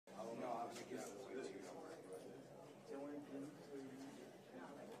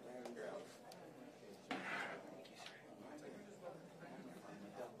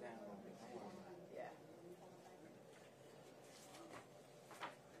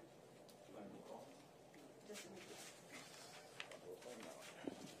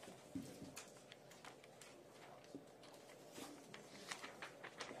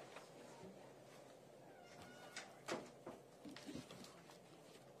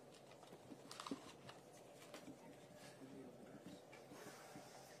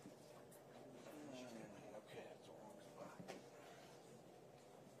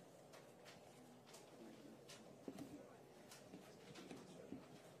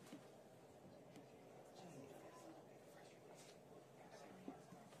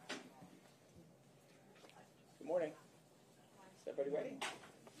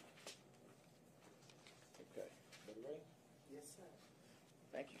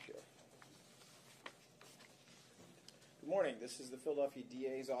Thank you, Sheriff. Good morning. This is the Philadelphia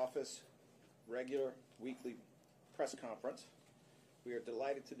DA's office regular weekly press conference. We are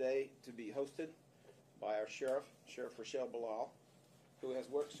delighted today to be hosted by our Sheriff Rochelle Bilal, who has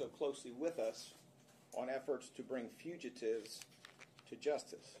worked so closely with us on efforts to bring fugitives to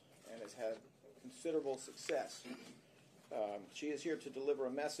justice and has had considerable success. She is here to deliver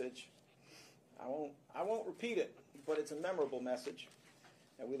a message. I won't repeat it, but it's a memorable message,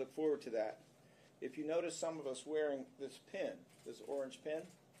 and we look forward to that. If you notice some of us wearing this pin, this orange pin,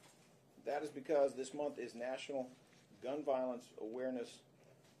 that is because this month is National Gun Violence Awareness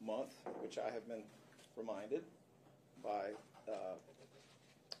Month, which I have been reminded by the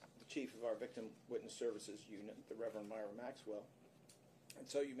chief of our Victim Witness Services Unit, the Reverend Myra Maxwell. And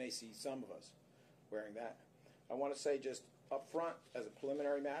so you may see some of us wearing that. I want to say just up front, as a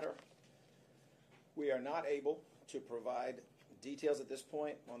preliminary matter, we are not able to provide details at this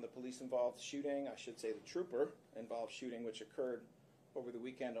point on the police-involved shooting, I should say the trooper-involved shooting, which occurred over the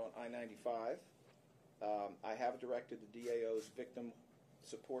weekend on I-95. I have directed the DAO's Victim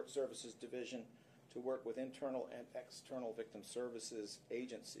Support Services Division to work with internal and external victim services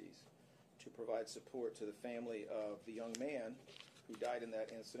agencies to provide support to the family of the young man who died in that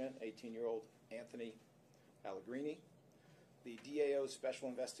incident, 18-year-old Anthony Allegrini. The DAO's Special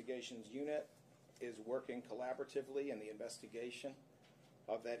Investigations Unit is working collaboratively in the investigation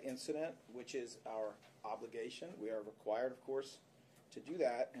of that incident, which is our obligation. We are required, of course, to do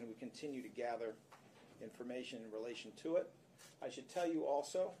that, and we continue to gather information in relation to it. I should tell you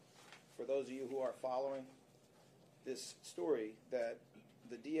also, for those of you who are following this story, that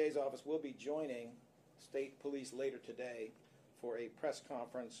the DA's office will be joining state police later today for a press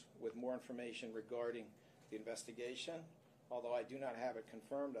conference with more information regarding the investigation. Although I do not have it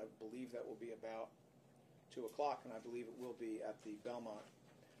confirmed, I believe that will be about 2 o'clock, and I believe it will be at the Belmont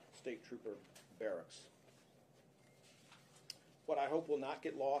State Trooper Barracks. What I hope will not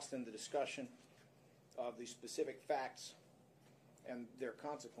get lost in the discussion of the specific facts and their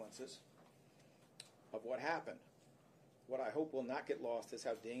consequences of what happened. What I hope will not get lost is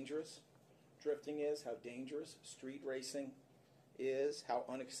how dangerous drifting is, how dangerous street racing is, how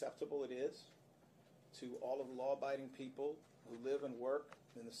unacceptable it is to all of the law-abiding people who live and work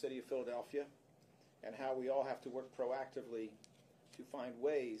in the city of Philadelphia, and how we all have to work proactively to find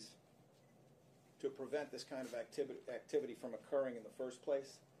ways to prevent this kind of activity from occurring in the first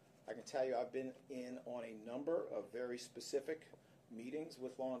place. I can tell you I've been in on a number of very specific meetings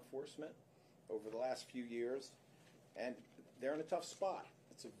with law enforcement over the last few years, and they're in a tough spot.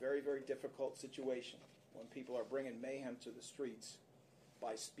 It's a very, very difficult situation when people are bringing mayhem to the streets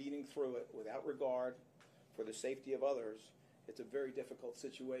by speeding through it without regard for the safety of others. It's a very difficult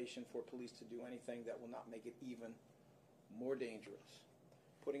situation for police to do anything that will not make it even more dangerous.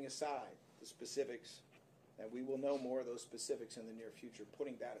 Putting aside the specifics, and we will know more of those specifics in the near future,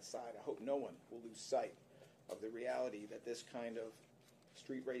 putting that aside, I hope no one will lose sight of the reality that this kind of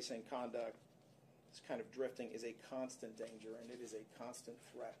street racing conduct, this kind of drifting is a constant danger, and it is a constant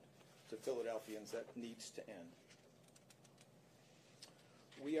threat to Philadelphians that needs to end.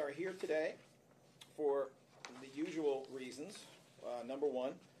 We are here today for the usual reasons. Number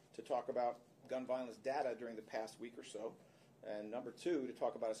one, to talk about gun violence data during the past week or so. And number two, to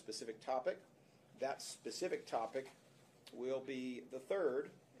talk about a specific topic. That specific topic will be the third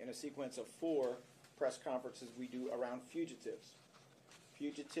in a sequence of 4 press conferences we do around fugitives.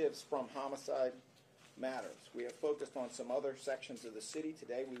 Fugitives from homicide matters. We have focused on some other sections of the city.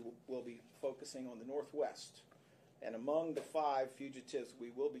 Today we will be focusing on the Northwest. And among the 5 fugitives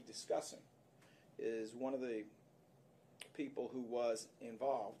we will be discussing is one of the people who was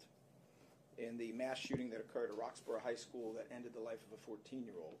involved in the mass shooting that occurred at Roxborough High School that ended the life of a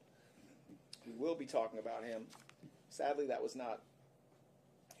 14-year-old. We will be talking about him. Sadly, that was not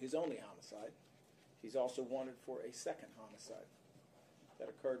his only homicide. He's also wanted for a second homicide that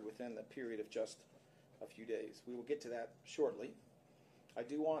occurred within the period of just a few days. We will get to that shortly. I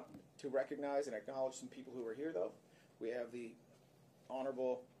do want to recognize and acknowledge some people who are here, though. We have the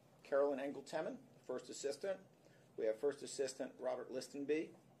Honorable Carolyn Engel-Temin, First Assistant. We have First Assistant Robert Listenby.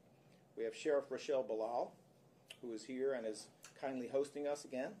 We have Sheriff Rochelle Bilal, who is here and is kindly hosting us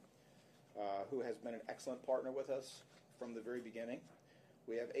again, who has been an excellent partner with us from the very beginning.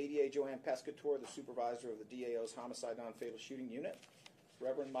 We have ADA Joanne Pescator, the supervisor of the DAO's Homicide Non-Fatal Shooting Unit.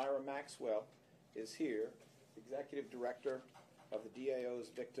 Reverend Myra Maxwell is here, Executive Director of the DAO's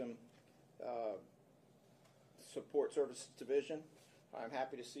Victim Support Services Division. I'm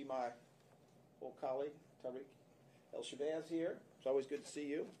happy to see my old colleague, Tariq El-Shabazz here. It's always good to see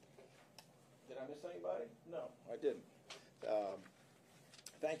you. Did I miss anybody? No, I didn't.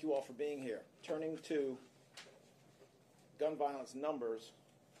 Thank you all for being here. Turning to gun violence numbers,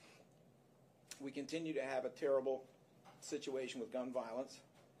 we continue to have a terrible situation with gun violence.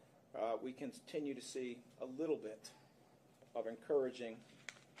 We continue to see a little bit of encouraging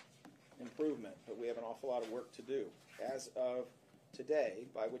improvement, but we have an awful lot of work to do. As of today,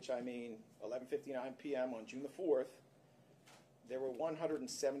 by which I mean 11:59 p.m. on June the 4th, there were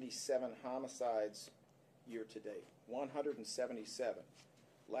 177 homicides year to date. 177.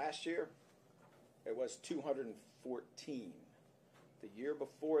 Last year, it was 214. The year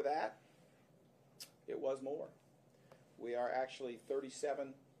before that, it was more. We are actually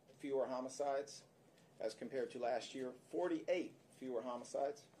 37 fewer homicides as compared to last year, 48 fewer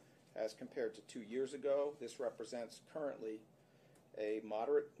homicides as compared to 2 years ago. This represents currently a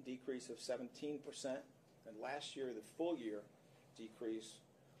moderate decrease of 17%, and last year, the full year decrease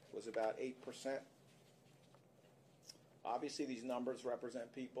was about 8%. Obviously, these numbers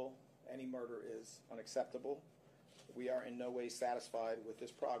represent people. Any murder is unacceptable. We are in no way satisfied with this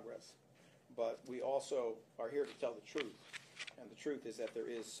progress, but we also are here to tell the truth, and the truth is that there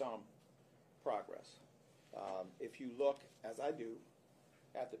is some progress. If you look, as I do,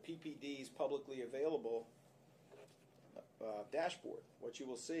 at the PPD's publicly available dashboard, what you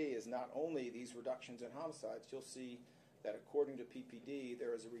will see is not only these reductions in homicides, you'll see that according to PPD,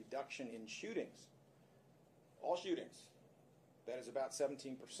 there is a reduction in shootings, all shootings. That is about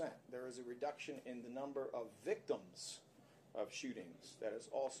 17%. There is a reduction in the number of victims of shootings. That is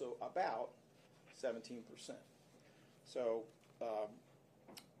also about 17%. So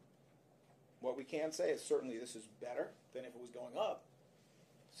what we can say is certainly this is better than if it was going up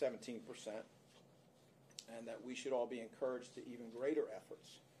 17%, and that we should all be encouraged to even greater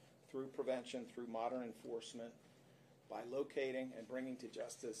efforts through prevention, through modern enforcement, by locating and bringing to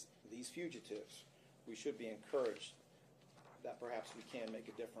justice these fugitives. We should be encouraged that perhaps we can make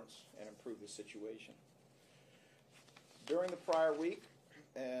a difference and improve the situation. During the prior week,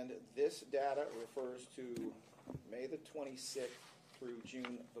 and this data refers to May the 26th through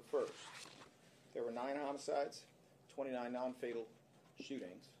June the 1st, there were 9 homicides, 29 non-fatal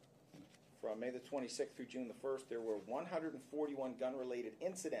shootings. From May the 26th through June the 1st, there were 141 gun-related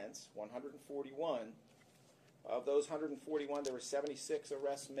incidents, 141. Of those 141, there were 76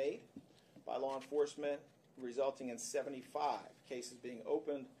 arrests made by law enforcement, resulting in 75 cases being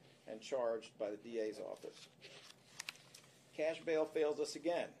opened and charged by the DA's office. Cash bail fails us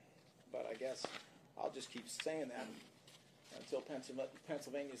again, but I guess I'll just keep saying that until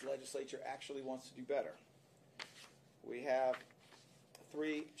Pennsylvania's legislature actually wants to do better. We have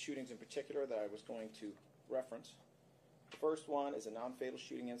 3 shootings in particular that I was going to reference. The first one is a non-fatal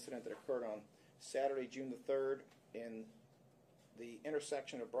shooting incident that occurred on Saturday, June the 3rd in the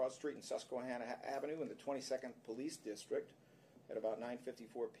intersection of Broad Street and Susquehanna Avenue in the 22nd Police District at about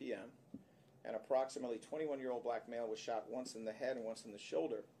 9:54 p.m. An approximately 21-year-old black male was shot once in the head and once in the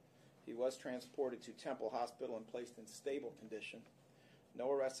shoulder. He was transported to Temple Hospital and placed in stable condition. No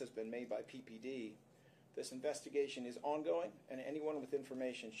arrest has been made by PPD. This investigation is ongoing, and anyone with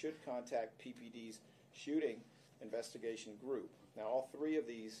information should contact PPD's Shooting Investigation Group. Now, all 3 of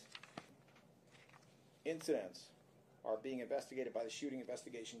these incidents are being investigated by the Shooting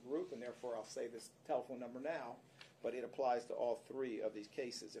Investigation Group, and therefore I'll say this telephone number now, but it applies to all 3 of these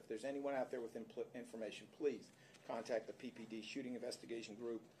cases. If there's anyone out there with information, please contact the PPD Shooting Investigation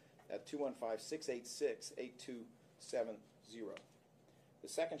Group at 215-686-8270. The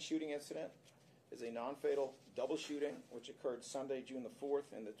second shooting incident is a non-fatal double shooting which occurred Sunday, June the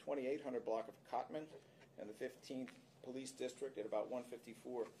 4th in the 2800 block of Cottman and the 15th Police District at about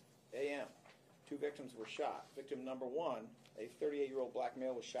 1:54 a.m. 2 victims were shot. Victim number 1, a 38-year-old black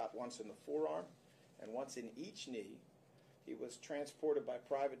male, was shot once in the forearm and once in each knee. He was transported by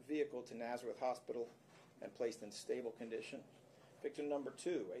private vehicle to Nazareth Hospital and placed in stable condition. Victim number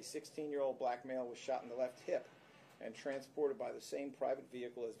 2, a 16-year-old black male, was shot in the left hip and transported by the same private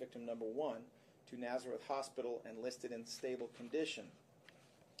vehicle as victim number 1 to Nazareth Hospital and listed in stable condition.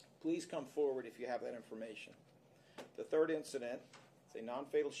 Please come forward if you have that information. The third incident is a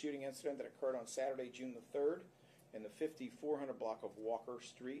non-fatal shooting incident that occurred on Saturday, June the 3rd in the 5400 block of Walker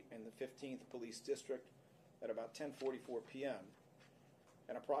Street in the 15th Police District at about 10:44 p.m.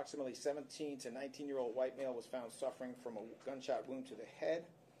 An approximately 17 to 19-year-old white male was found suffering from a gunshot wound to the head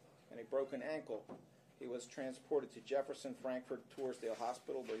and a broken ankle. He was transported to Jefferson Frankfurt Torresdale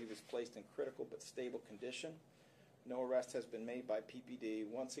Hospital, where he was placed in critical but stable condition. No arrest has been made by PPD.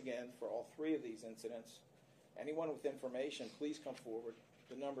 Once again, for all 3 of these incidents, anyone with information, please come forward.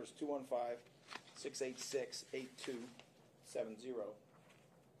 The number is 215-686-8270.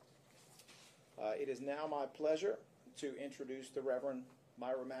 It is now my pleasure to introduce the Reverend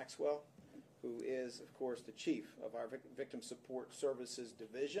Myra Maxwell, who is, of course, the chief of our Victim Support Services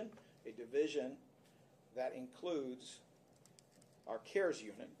Division, a division that includes our CARES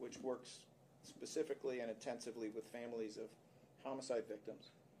unit, which works specifically and intensively with families of homicide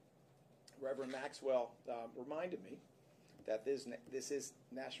victims. Reverend Maxwell reminded me that this is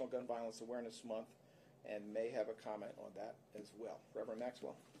National Gun Violence Awareness Month and may have a comment on that as well. Reverend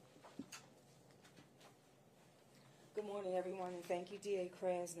Maxwell. Good morning, everyone, and thank you, D.A.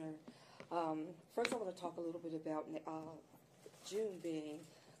 Krasner. First, I want to talk a little bit about June being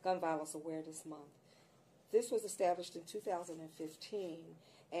Gun Violence Awareness Month. This was established in 2015,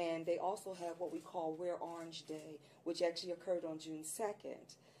 and they also have what we call Wear Orange Day, which actually occurred on June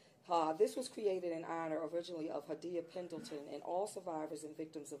 2nd. This was created in honor originally of Hadia Pendleton and all survivors and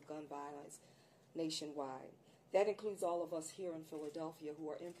victims of gun violence nationwide. That includes all of us here in Philadelphia who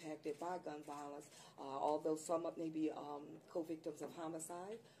are impacted by gun violence, although some may be co-victims of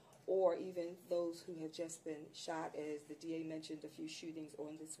homicide, or even those who have just been shot, as the DA mentioned, a few shootings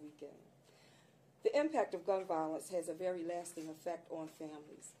on this weekend. The impact of gun violence has a very lasting effect on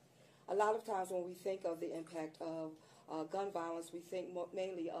families. A lot of times when we think of the impact of gun violence, we think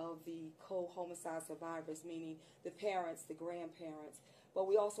mainly of the co-homicide survivors, meaning the parents, the grandparents. But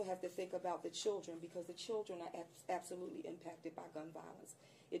we also have to think about the children, because the children are absolutely impacted by gun violence.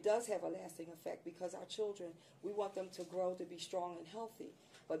 It does have a lasting effect because our children, we want them to grow to be strong and healthy.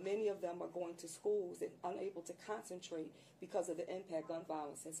 But many of them are going to schools and unable to concentrate because of the impact gun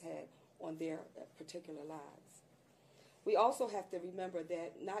violence has had on their particular lives. We also have to remember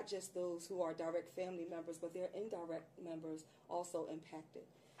that not just those who are direct family members, but their indirect members also impacted.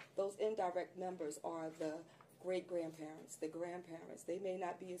 Those indirect members are the great-grandparents, the grandparents. They may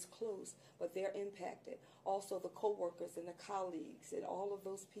not be as close, but they're impacted. Also the co-workers and the colleagues and all of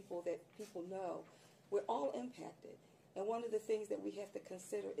those people that people know. We're all impacted. And one of the things that we have to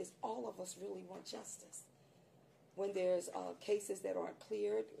consider is all of us really want justice. When there's cases that aren't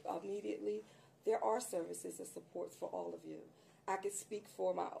cleared immediately, there are services and supports for all of you. I can speak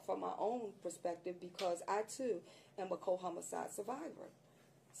from my own perspective because I too am a co-homicide survivor.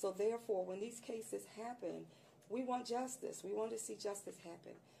 So therefore, when these cases happen, we want justice. We want to see justice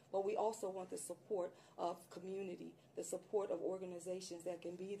happen. But we also want the support of community, the support of organizations that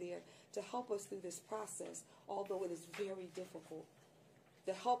can be there to help us through this process, although it is very difficult.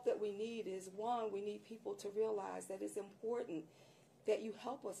 The help that we need is, one, we need people to realize that it's important that you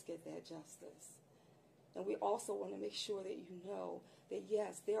help us get that justice. And we also want to make sure that you know that,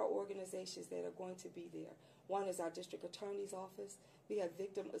 yes, there are organizations that are going to be there. One is our district attorney's office. We have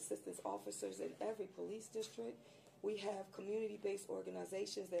victim assistance officers in every police district. We have community-based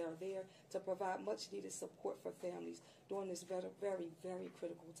organizations that are there to provide much-needed support for families during this very, very, very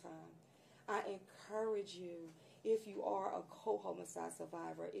critical time. I encourage you, if you are a co-homicide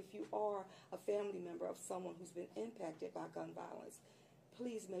survivor, if you are a family member of someone who's been impacted by gun violence,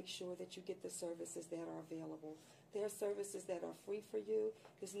 please make sure that you get the services that are available. There are services that are free for you.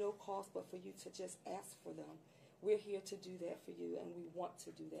 There's no cost but for you to just ask for them. We're here to do that for you, and we want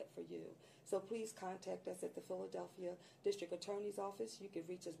to do that for you. So please contact us at the Philadelphia District Attorney's Office. You can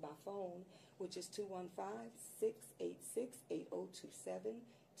reach us by phone, which is 215-686-8027,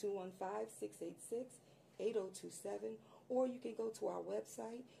 215-686-8027, or you can go to our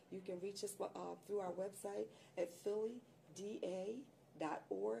website. You can reach us through our website at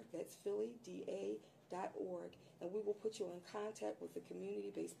phillyda.org. That's phillyda.org. And we will put you in contact with the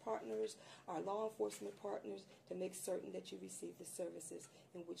community-based partners, our law enforcement partners, to make certain that you receive the services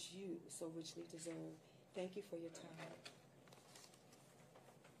in which you so richly deserve. Thank you for your time.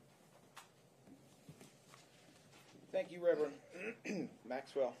 Thank you, Reverend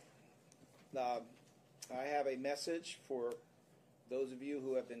Maxwell. I have a message for those of you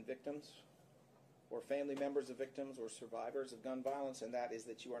who have been victims or family members of victims or survivors of gun violence, and that is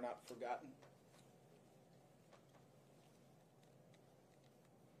that you are not forgotten.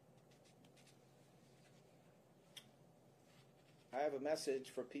 I have a message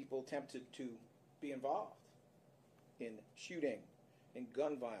for people tempted to be involved in shooting, in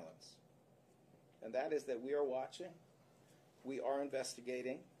gun violence, and that is that we are watching, we are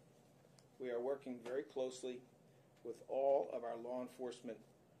investigating, we are working very closely with all of our law enforcement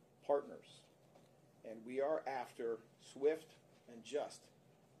partners, and we are after swift and just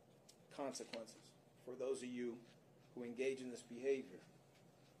consequences for those of you who engage in this behavior.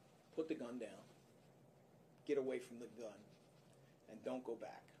 Put the gun down, get away from the gun, and don't go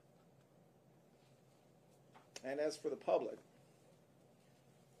back. And as for the public,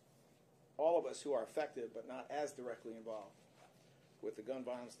 all of us who are affected but not as directly involved with the gun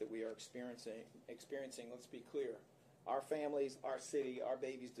violence that we are experiencing, let's be clear, Our families, our city, our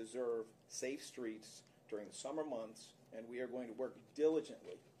babies deserve safe streets during the summer months, and we are going to work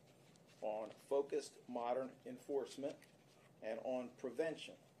diligently on focused modern enforcement and on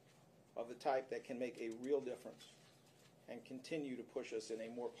prevention of the type that can make a real difference and continue to push us in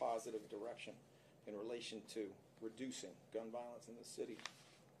a more positive direction in relation to reducing gun violence in the city.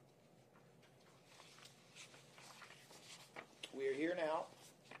 We are here now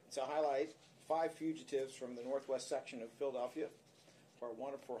to highlight 5 fugitives from the northwest section of Philadelphia who are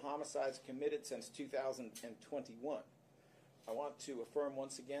wanted for homicides committed since 2021. I want to affirm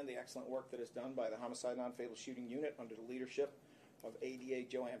once again the excellent work that is done by the Homicide Non-Fatal Shooting Unit under the leadership of ADA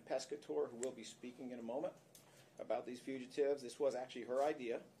Joanne Pescator, who will be speaking in a moment about these fugitives. This was actually her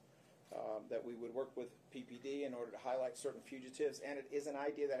idea, that we would work with PPD in order to highlight certain fugitives, and it is an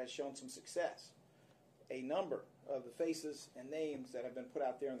idea that has shown some success. A number of the faces and names that have been put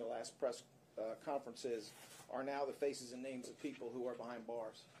out there in the last press conferences are now the faces and names of people who are behind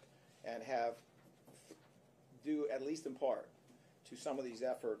bars and have, due at least in part to some of these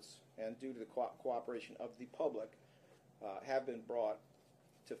efforts and due to the cooperation of the public, have been brought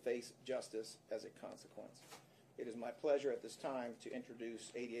to face justice as a consequence. It is my pleasure at this time to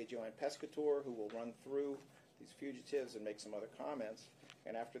introduce ADA Joanne Pescator, who will run through these fugitives and make some other comments.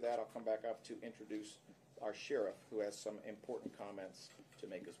 And after that, I'll come back up to introduce our sheriff, who has some important comments to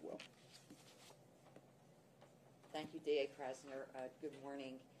make as well. Thank you, DA Krasner. Good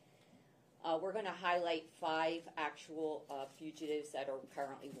morning. We're going to highlight 5 actual fugitives that are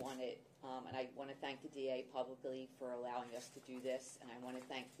currently wanted. And I want to thank the DA publicly for allowing us to do this. And I want to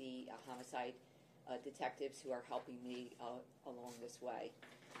thank the homicide detectives who are helping me along this way.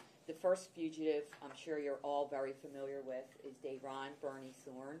 The first fugitive, I'm sure you're all very familiar with, is Dayron Bernie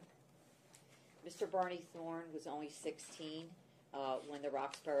Thorne. Mr. Bernie Thorne was only 16 when the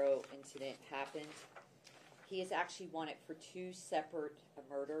Roxborough incident happened. He is actually wanted for 2 separate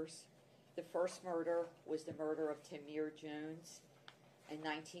murders. The first murder was the murder of Tamir Jones, a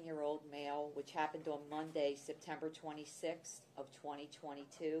 19-year-old male, which happened on Monday, September 26th of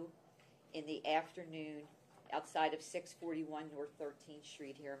 2022 in the afternoon outside of 641 North 13th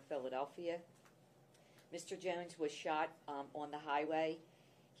Street here in Philadelphia. Mr. Jones was shot on the highway.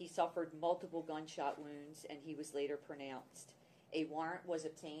 He suffered multiple gunshot wounds, and he was later pronounced. A warrant was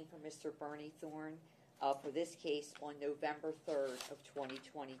obtained for Mr. Bernie Thorne for this case on November 3rd of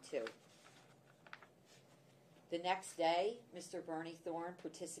 2022. The next day, Mr. Bernie Thorne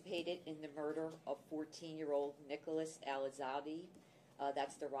participated in the murder of 14-year-old Nicholas Alizadi.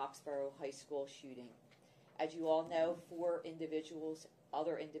 That's the Roxborough High School shooting. As you all know, 4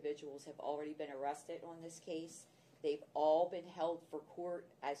 other individuals have already been arrested on this case. They've all been held for court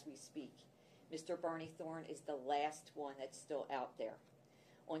as we speak. Mr. Bernie Thorne is the last one that's still out there.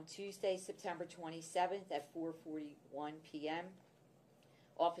 On Tuesday, September 27th at 4:41 p.m.,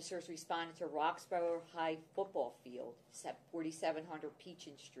 officers responded to Roxborough High football field, 4700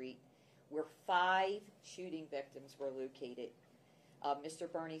 Peachin Street, where 5 shooting victims were located. Mr.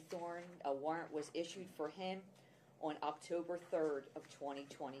 Bernie Thorne, a warrant was issued for him on October 3rd of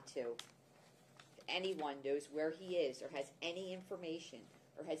 2022. If anyone knows where he is or has any information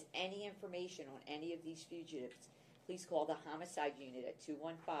on any of these fugitives, please call the homicide unit at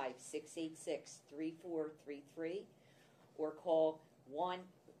 215-686-3433 or call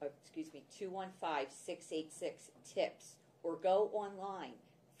 215-686-TIPS or go online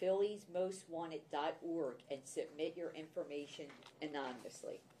philliesmostwanted.org and submit your information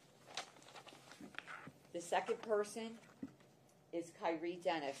anonymously. The second person is Kyrie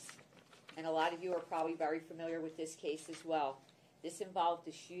Dennis, and a lot of you are probably very familiar with this case as well. This involved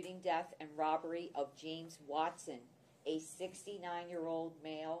the shooting, death, and robbery of James Watson, a 69-year-old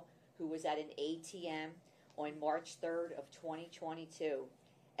male who was at an ATM on March 3rd of 2022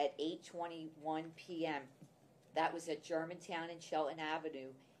 at 8:21 p.m. That was at Germantown and Shelton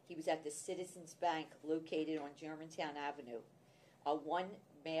Avenue. He was at the Citizens Bank located on Germantown Avenue. One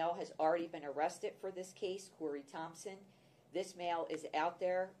male has already been arrested for this case, Corey Thompson. This male is out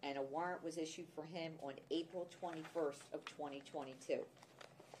there, and a warrant was issued for him on April 21st of 2022.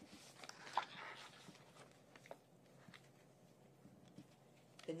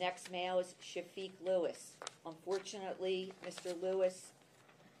 The next male is Shafiq Lewis. Unfortunately, Mr.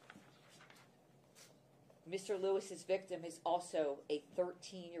 Lewis's victim is also a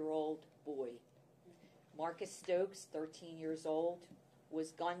 13-year-old boy. Marcus Stokes, 13 years old,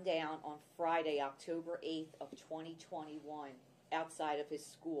 was gunned down on Friday, October 8th of 2021 outside of his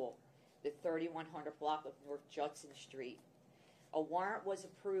school, the 3100 block of North Judson Street. A warrant was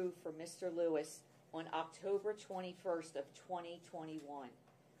approved for Mr. Lewis on October 21st of 2021.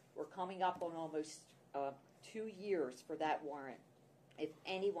 We're coming up on almost 2 years for that warrant. If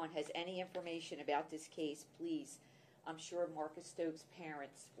anyone has any information about this case, please. I'm sure Marcus Stokes'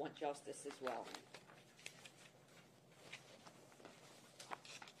 parents want justice as well.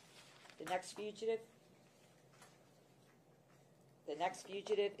 The next fugitive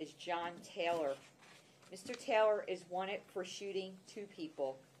is John Taylor. Mr. Taylor is wanted for shooting 2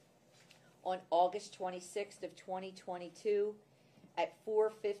 people on August 26th of 2022 at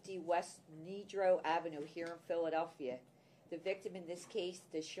 450 West Nedrow Avenue here in Philadelphia. The victim in this case,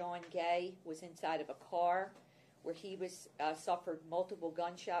 Deshaun Gay, was inside of a car where he was suffered multiple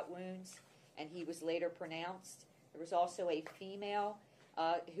gunshot wounds, and he was later pronounced. There was also a female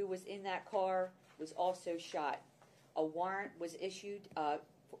who was in that car, was also shot. A warrant was issued on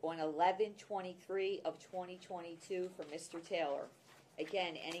 11/23 of 2022 for Mr. Taylor.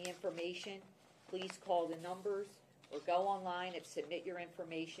 Again, any information, please call the numbers or go online and submit your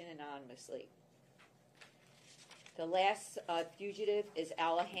information anonymously. The last fugitive is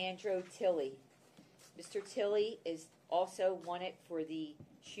Alejandro Tilley. Mr. Tilley is also wanted for the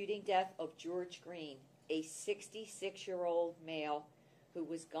shooting death of George Green, a 66-year-old male who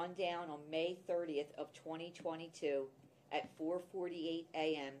was gunned down on May 30th of 2022 at 4:48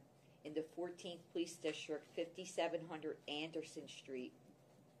 a.m. in the 14th Police District, 5700 Anderson Street.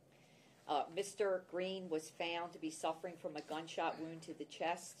 Mr. Green was found to be suffering from a gunshot wound to the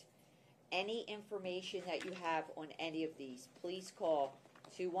chest. Any information that you have on any of these, please call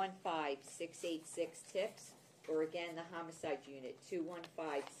 215-686-TIPS, or again, the Homicide Unit,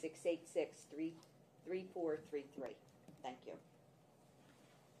 215-686-3433. Thank you.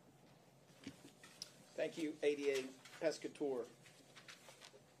 Thank you, ADA Pescator.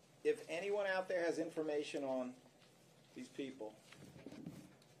 If anyone out there has information on these people,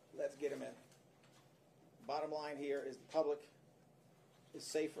 let's get them in. Bottom line here is the public is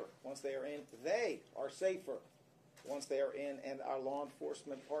safer once they are in. They are safer once they are in, and our law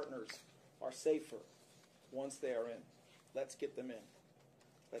enforcement partners are safer once they are in. Let's get them in.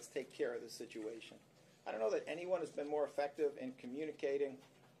 Let's take care of this situation. I don't know that anyone has been more effective in communicating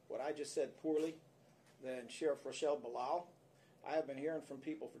what I just said poorly than Sheriff Rochelle Bilal. I have been hearing from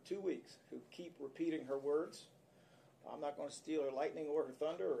people for 2 weeks who keep repeating her words. I'm not going to steal her lightning or her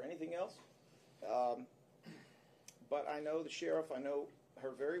thunder or anything else. But I know the sheriff. I know her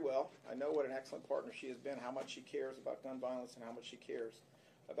very well. I know what an excellent partner she has been, how much she cares about gun violence, and how much she cares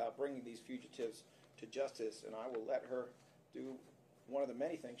about bringing these fugitives to justice. And I will let her do one of the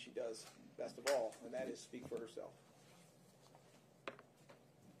many things she does best of all, and that is speak for herself.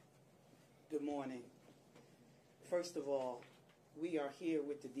 Good morning. First of all, we are here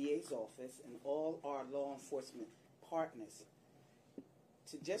with the DA's office and all our law enforcement partners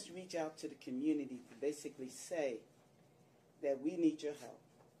to just reach out to the community to basically say that we need your help.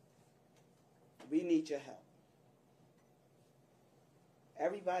 We need your help.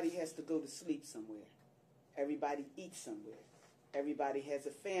 Everybody has to go to sleep somewhere. Everybody eats somewhere. Everybody has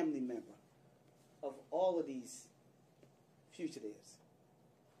a family member of all of these fugitives.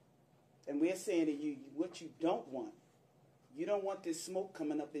 And we're saying to you what you don't want. You don't want this smoke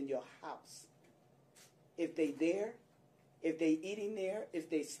coming up in your house. If they there, if they eating there, if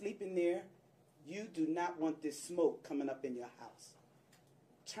they sleeping there, you do not want this smoke coming up in your house.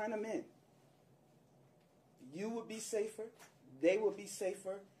 Turn them in. You will be safer. They will be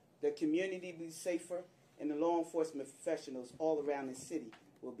safer. The community will be safer. And the law enforcement professionals all around the city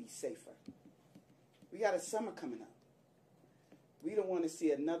will be safer. We got a summer coming up. We don't want to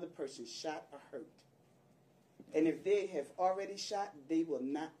see another person shot or hurt. And if they have already shot, they will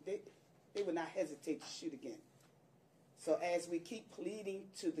not hesitate to shoot again. So as we keep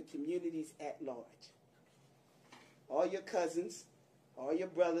pleading to the communities at large, all your cousins, all your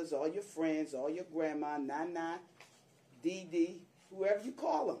brothers, all your friends, all your grandma, Nana, Dee, whoever you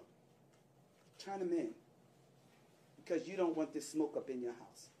call them, turn them in. Because you don't want this smoke up in your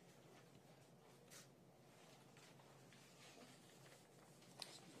house.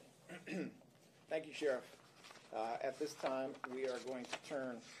 Thank you, Sheriff. At this time, we are going to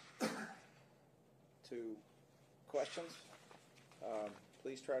turn to questions.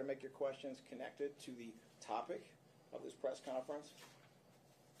 Please try to make your questions connected to the topic of this press conference.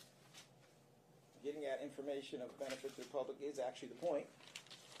 Getting at information of benefit to the public is actually the point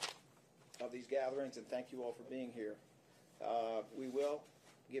of these gatherings, and thank you all for being here. We will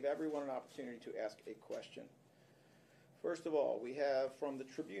give everyone an opportunity to ask a question. First of all, we have from the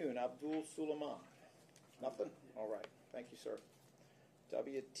Tribune, Abdul Suleiman. Nothing? All right. Thank you, sir.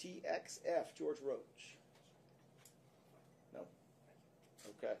 WTXF, George Roach. No?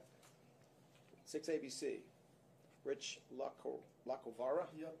 Okay. 6ABC, Rich Lacovara.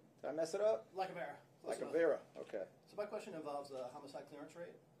 Yep. Did I mess it up? Lacavera. Like a Vera, okay. So my question involves the homicide clearance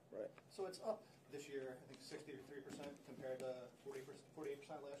rate. Right. So it's up this year, I think 63% compared to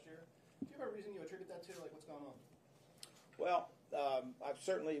 48% last year. Do you have a reason you attribute that to? Like, what's going on? Well,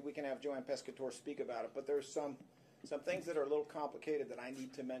 we can have Joanne Pescator speak about it, but there's some things that are a little complicated that I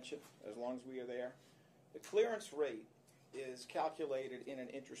need to mention as long as we are there. The clearance rate is calculated in an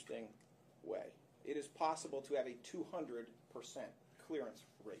interesting way. It is possible to have a 200% clearance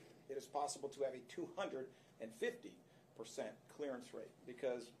rate. It is possible to have a 250% clearance rate,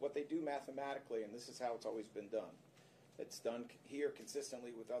 because what they do mathematically, and this is how it's always been done, it's done here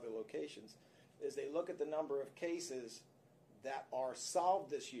consistently with other locations, is they look at the number of cases that are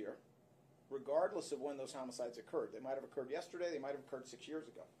solved this year, regardless of when those homicides occurred. They might have occurred yesterday, they might have occurred 6 years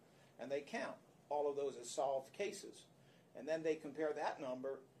ago. And they count all of those as solved cases. And then they compare that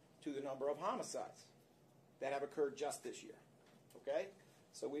number to the number of homicides that have occurred just this year. Okay?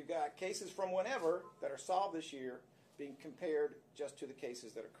 So we've got cases from whenever that are solved this year being compared just to the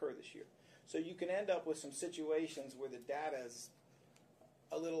cases that occur this year. So you can end up with some situations where the data is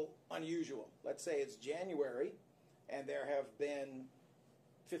a little unusual. Let's say it's January and there have been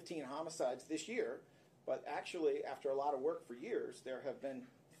 15 homicides this year, but actually, after a lot of work for years, there have been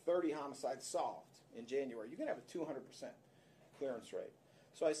 30 homicides solved in January. You can have a 200% clearance rate.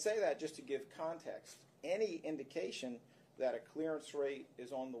 So I say that just to give context. Any indication that a clearance rate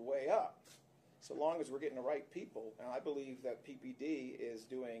is on the way up, so long as we're getting the right people, and I believe that PPD is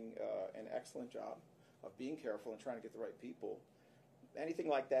doing an excellent job of being careful and trying to get the right people, anything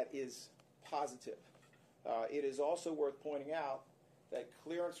like that is positive. It is also worth pointing out that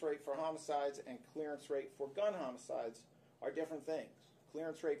clearance rate for homicides and clearance rate for gun homicides are different things.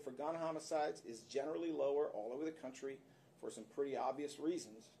 Clearance rate for gun homicides is generally lower all over the country for some pretty obvious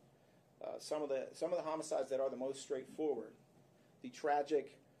reasons. Some of the homicides that are the most straightforward, the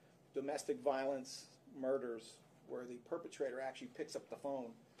tragic domestic violence murders where the perpetrator actually picks up the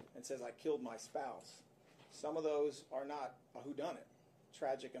phone and says, "I killed my spouse." Some of those are not a whodunit,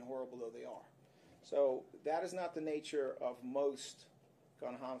 tragic and horrible though they are. So that is not the nature of most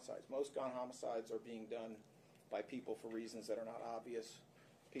gun homicides. Most gun homicides are being done by people for reasons that are not obvious,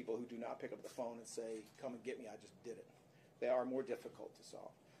 people who do not pick up the phone and say, "Come and get me, I just did it." They are more difficult to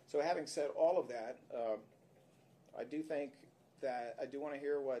solve. So having said all of that, I do think that I do want to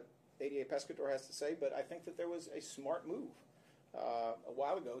hear what ADA Pescator has to say, but I think that there was a smart move a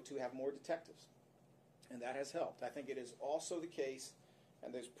while ago to have more detectives, and that has helped. I think it is also the case,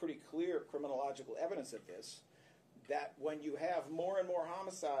 and there's pretty clear criminological evidence of this, that when you have more and more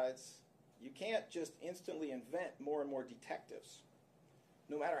homicides, you can't just instantly invent more and more detectives.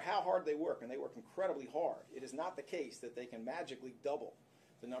 No matter how hard they work, and they work incredibly hard, it is not the case that they can magically double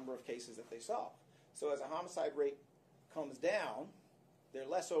the number of cases that they solve. So as a homicide rate comes down, they're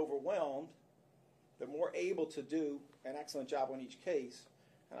less overwhelmed, they're more able to do an excellent job on each case,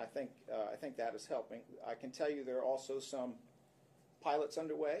 and I think that is helping. I can tell you there are also some pilots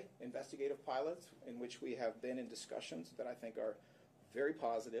underway, investigative pilots, in which we have been in discussions that I think are very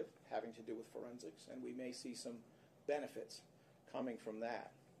positive, having to do with forensics, and we may see some benefits coming from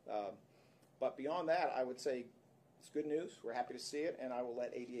that. But beyond that, I would say it's good news. We're happy to see it, and I will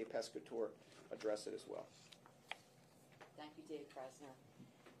let ADA Pescator address it as well. Thank you, Dave Krasner.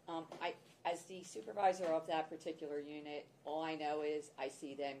 As the supervisor of that particular unit, all I know is I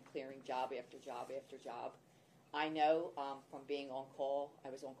see them clearing job after job after job. I know from being on call, I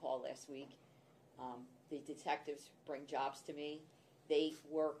was on call last week, the detectives bring jobs to me. They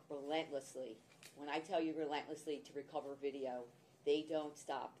work relentlessly. When I tell you relentlessly to recover video, they don't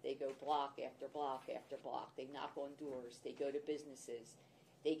stop. They go block after block after block. They knock on doors. They go to businesses.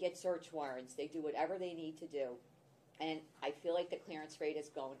 They get search warrants. They do whatever they need to do. And I feel like the clearance rate is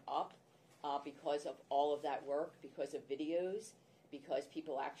going up because of all of that work, because of videos, because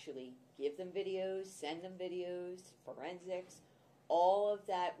people actually give them videos, send them videos, forensics. All of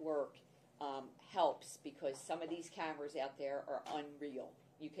that work helps because some of these cameras out there are unreal.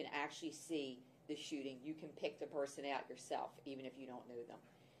 You can actually see the shooting. You can pick the person out yourself, even if you don't know them.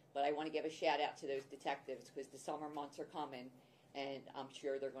 But I want to give a shout out to those detectives because the summer months are coming, and I'm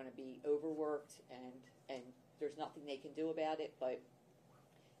sure they're going to be overworked, and there's nothing they can do about it. But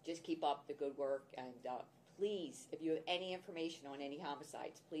just keep up the good work, and please, if you have any information on any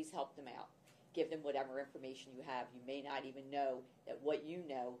homicides, please help them out. Give them whatever information you have. You may not even know that what you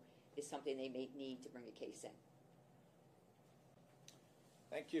know is something they may need to bring a case in.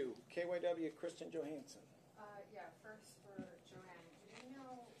 Thank you. KYW, Kristen Johansson. Yeah, first for Joanne, do you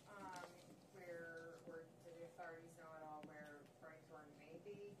know where, or do the authorities know at all where Brighthorn may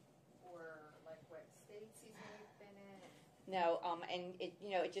be, or like what states he's may have been in? No, and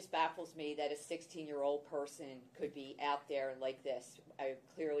it just baffles me that a 16-year-old person could be out there like this,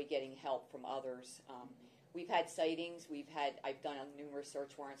 clearly getting help from others. We've had sightings. I've done numerous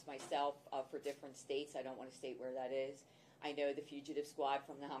search warrants myself for different states. I don't want to state where that is. I know the fugitive squad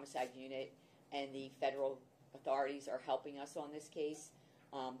from the homicide unit and the federal authorities are helping us on this case.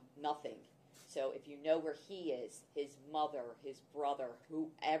 Nothing. So if you know where he is, his mother, his brother,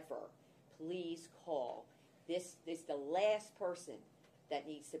 whoever, please call. This is the last person that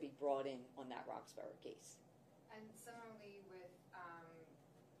needs to be brought in on that Roxborough case. And similarly with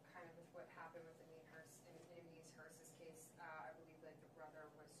kind of with what happened with Anise Hurst's case, I believe like the brother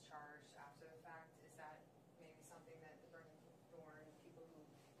was charged after the fact. Is that maybe something that the Vernon Thorn people who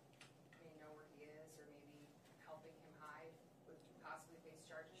may know where he is or maybe helping him hide would possibly face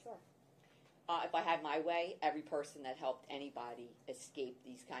charges? Sure. If I had my way, every person that helped anybody escape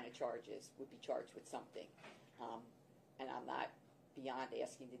these kind of charges would be charged with something. And I'm not beyond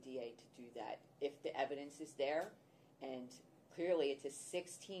asking the DA to do that. If the evidence is there, and clearly it's a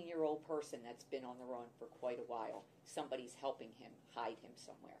 16-year-old person that's been on the run for quite a while, somebody's helping him hide him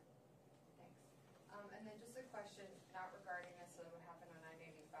somewhere. Thanks. And then just a question, not regarding necessarily what happened on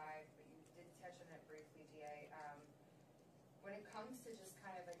I-95, but you did touch on it briefly, DA. When it comes to just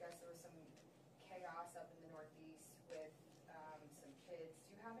kind of, I guess there was some chaos up in the Northeast with some kids.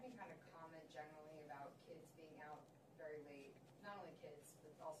 Do you have any kind of comment generally about kids being out very late? Not only kids,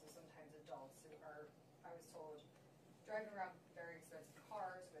 but also sometimes adults who are, I was told, driving around very expensive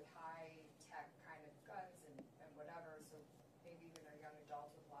cars with high-tech kind of guns and whatever, so maybe even they're young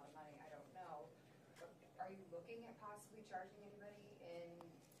adults with a lot of money, I don't know. But are you looking at possibly charging anybody in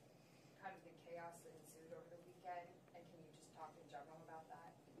kind of the chaos that ensued over the weekend? And can you just talk in general about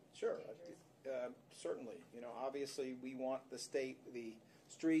that? Sure. Certainly. Obviously we want the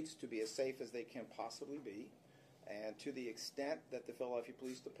streets to be as safe as they can possibly be. And to the extent that the Philadelphia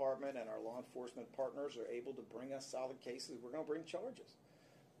Police Department and our law enforcement partners are able to bring us solid cases, we're going to bring charges.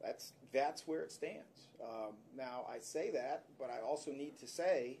 That's where it stands. Now, I say that, but I also need to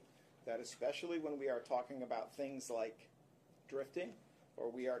say that especially when we are talking about things like drifting, or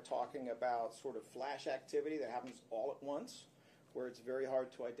we are talking about sort of flash activity that happens all at once, where it's very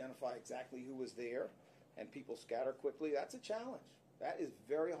hard to identify exactly who was there and people scatter quickly, that's a challenge. That is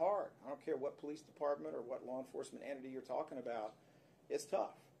very hard. I don't care what police department or what law enforcement entity you're talking about. It's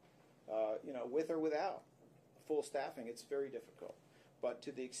tough. With or without full staffing, it's very difficult. But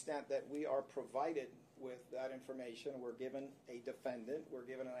to the extent that we are provided with that information, we're given a defendant, we're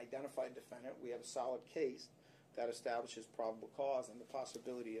given an identified defendant, we have a solid case that establishes probable cause and the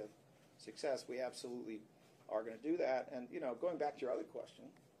possibility of success, we absolutely are going to do that. And, going back to your other question,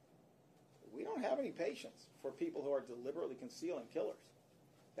 we don't have any patience for people who are deliberately concealing killers.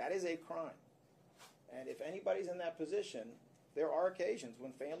 That is a crime. And if anybody's in that position, there are occasions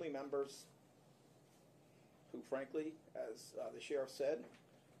when family members who, frankly, as the sheriff said,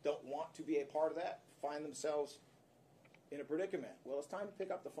 don't want to be a part of that, find themselves in a predicament. Well, it's time to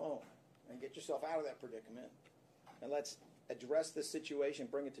pick up the phone and get yourself out of that predicament. And let's address this situation,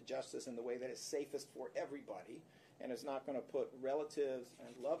 bring it to justice in the way that is safest for everybody and is not going to put relatives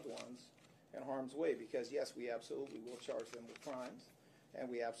and loved ones in harm's way. Because, yes, we absolutely will charge them with crimes, and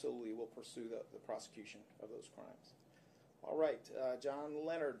we absolutely will pursue the prosecution of those crimes. All right, John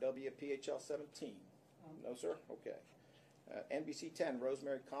Leonard, WPHL 17. No, sir? Okay. NBC 10,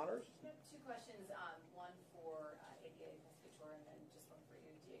 Rosemary Connors. Two questions, one for ADA Pescator and then just one for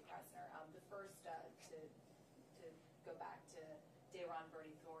you, DA Krasner. The first, to go back to Dayron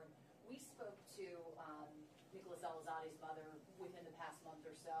Bernie Thorne, we spoke to Nicholas Elizadeh's mother within the past month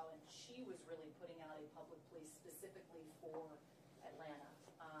or so, and she was really putting out a public plea specifically for Atlanta,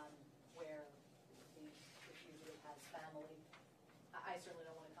 where the fugitive has family. I certainly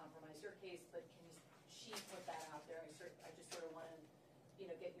don't want to compromise your case, but can she put that out there? I just sort of want to,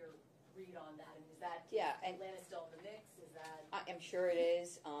 get your read on that. And is that Atlanta still in the mix? Is that? I'm sure it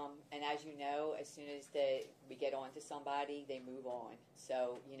is. And as you know, as soon as we get on to somebody, they move on.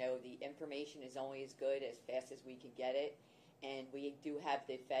 So, the information is only as good as fast as we can get it. And we do have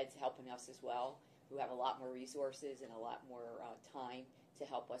the feds helping us as well, who have a lot more resources and a lot more time to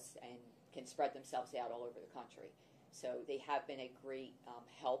help us and can spread themselves out all over the country. So they have been a great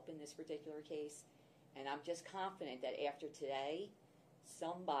help in this particular case. And I'm just confident that after today,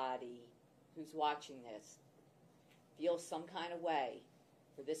 somebody who's watching this feels some kind of way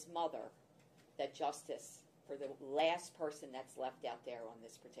for this mother, that justice for the last person that's left out there on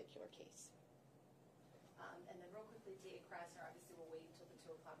this particular case. And then real quickly, DA Krasner, obviously we'll wait until the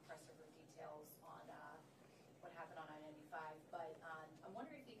 2 o'clock presser for details on what happened on I-95. But I'm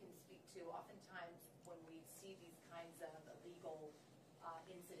wondering if you can speak to, oftentimes when we see see these kinds of illegal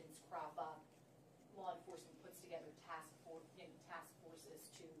incidents crop up, law enforcement puts together task forces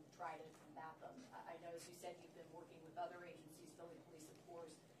to try to combat them. I know, as you said, you've been working with other agencies, Philly Police, of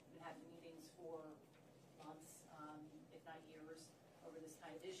course, been having meetings for months, if not years, over this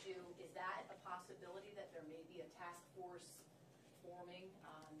kind of issue. Is that a possibility that there may be a task force forming,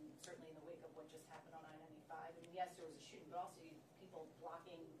 certainly in the wake of what just happened on I-95? I mean, yes, there was a shooting, but also people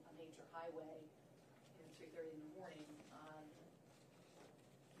blocking a major highway, 3:30 in the morning.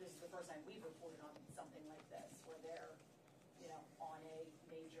 This is the first time we've reported on something like this, where they're, on a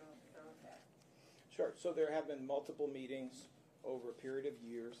major thoroughfare. Sure. So there have been multiple meetings over a period of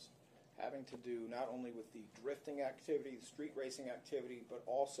years having to do not only with the drifting activity, the street racing activity, but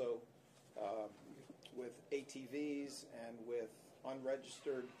also with ATVs and with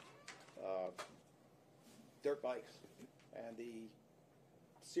unregistered dirt bikes and the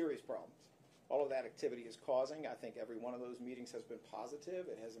serious problems all of that activity is causing. I think every one of those meetings has been positive.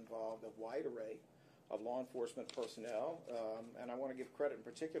 It has involved a wide array of law enforcement personnel, and I want to give credit in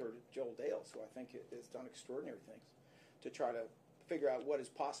particular to Joel Dales, who I think has done extraordinary things to try to figure out what is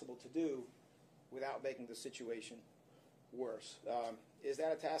possible to do without making the situation worse. Is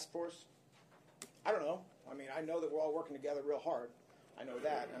that a task force? I don't know. I mean, I know that we're all working together real hard. I know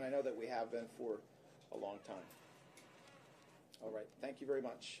that, and I know that we have been for a long time. All right. Thank you very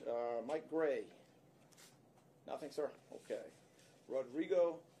much. Mike Gray. Nothing, sir? Okay.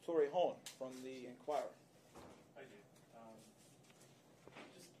 Rodrigo Torrejon from the Inquirer. I do.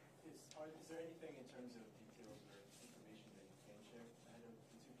 Is there anything in terms of details or information that you can share ahead of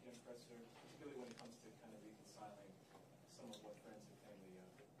the 2 p.m. presser, particularly when it comes to kind of reconciling some of what friends and family of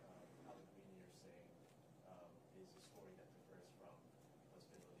Alec Green are saying is a story that differs from what's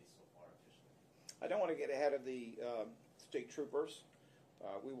been released so far officially? I don't want to get ahead of the state troopers.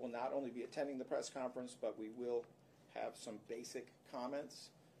 We will not only be attending the press conference, but we will have some basic comments.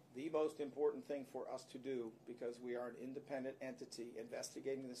 The most important thing for us to do, because we are an independent entity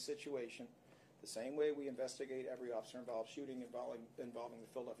investigating the situation, the same way we investigate every officer-involved shooting involving the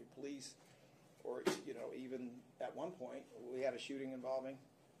Philadelphia police, or even at one point we had a shooting involving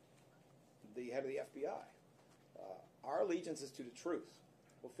the head of the FBI. Our allegiance is to the truth.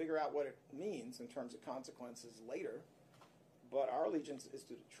 We'll figure out what it means in terms of consequences later, but our allegiance is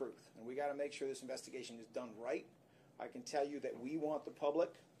to the truth, and we got to make sure this investigation is done right. I can tell you that we want the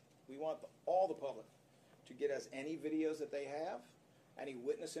public, all the public, to get us any videos that they have, any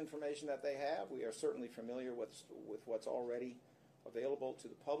witness information that they have. We are certainly familiar with what's already available to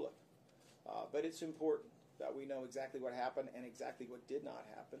the public, but it's important that we know exactly what happened and exactly what did not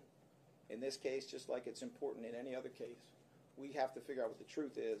happen. In this case, just like it's important in any other case, we have to figure out what the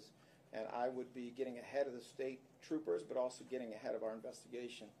truth is, and I would be getting ahead of the state troopers, but also getting ahead of our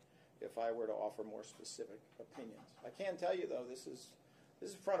investigation if I were to offer more specific opinions. I can tell you, though, this is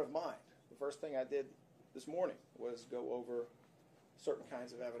front of mind. The first thing I did this morning was go over certain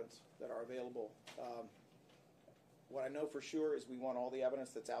kinds of evidence that are available. What I know for sure is we want all the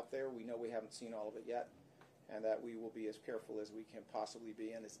evidence that's out there. We know we haven't seen all of it yet, and that we will be as careful as we can possibly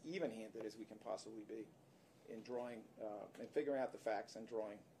be and as even-handed as we can possibly be in drawing and figuring out the facts and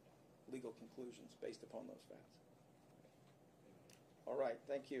drawing legal conclusions based upon those facts. All right,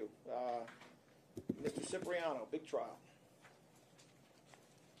 thank you. Mr. Cipriano, big trial.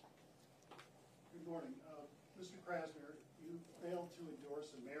 Good morning. Mr. Krasner, you failed to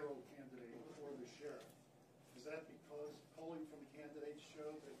endorse a mayoral candidate for the sheriff. Is that because polling from the candidates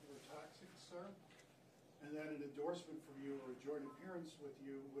showed that you were toxic, sir? And then an endorsement from you or a joint appearance with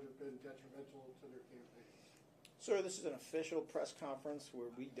you would have been detrimental to their campaigns? Sir, this is an official press conference where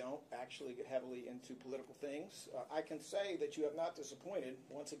we don't actually get heavily into political things. I can say that you have not disappointed.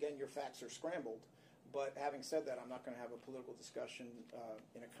 Once again, your facts are scrambled. But having said that, I'm not going to have a political discussion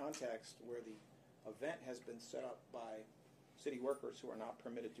in a context where the event has been set up by city workers who are not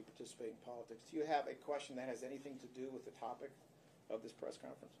permitted to participate in politics. Do you have a question that has anything to do with the topic of this press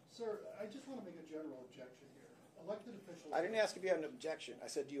conference? Sir, I just want to make a general objection here. Elected officials... I didn't ask if you had an objection. I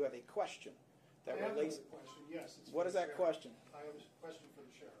said, do you have a question that relates... I have a question, yes. What is that question? I have a question for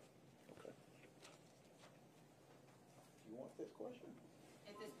the sheriff. Okay. Do you want this question?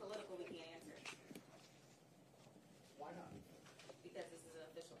 If it's political, we can't answer it. Why not? Because this is an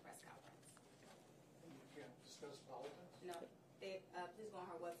official press conference. You can't discuss politics? No, please go on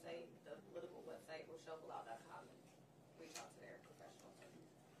her website, the political website, rochellebilal.com, and reach out to their professionals.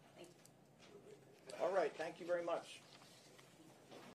 Thank you. All right, thank you very much.